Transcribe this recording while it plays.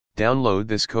Download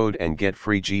this code and get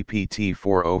free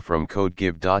GPT-4o from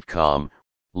codegive.com,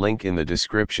 link in the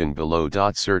description below.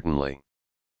 Certainly.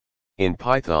 In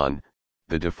Python,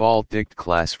 the defaultdict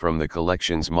class from the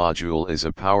collections module is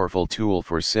a powerful tool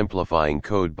for simplifying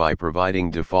code by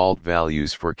providing default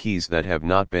values for keys that have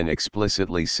not been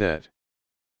explicitly set.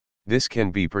 This can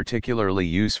be particularly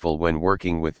useful when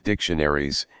working with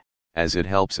dictionaries, as it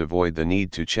helps avoid the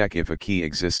need to check if a key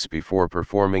exists before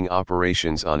performing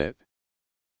operations on it.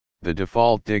 The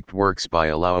defaultdict works by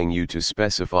allowing you to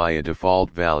specify a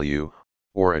default value,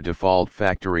 or a default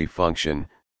factory function,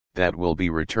 that will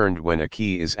be returned when a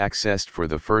key is accessed for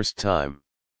the first time.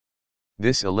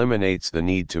 This eliminates the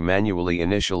need to manually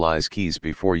initialize keys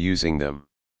before using them.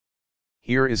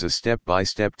 Here is a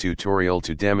step-by-step tutorial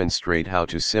to demonstrate how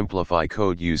to simplify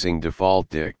code using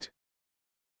defaultdict.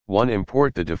 1.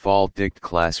 Import the defaultdict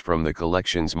class from the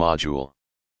collections module.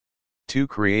 2.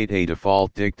 Create a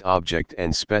defaultdict object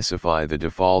and specify the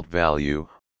default value,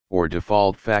 or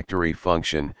default factory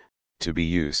function, to be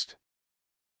used.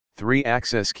 3.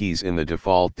 Access keys in the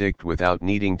defaultdict without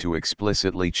needing to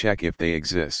explicitly check if they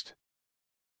exist.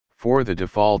 4. The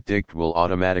defaultdict will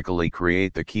automatically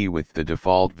create the key with the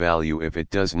default value if it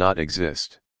does not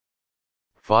exist.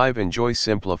 5. Enjoy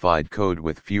simplified code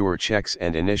with fewer checks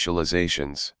and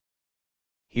initializations.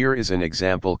 Here is an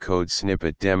example code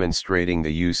snippet demonstrating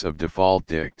the use of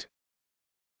defaultdict.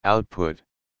 Output.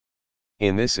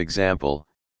 In this example,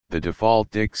 the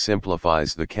defaultdict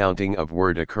simplifies the counting of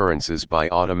word occurrences by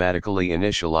automatically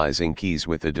initializing keys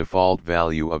with a default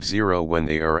value of 0 when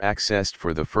they are accessed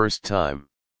for the first time.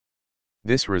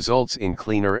 This results in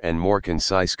cleaner and more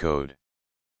concise code.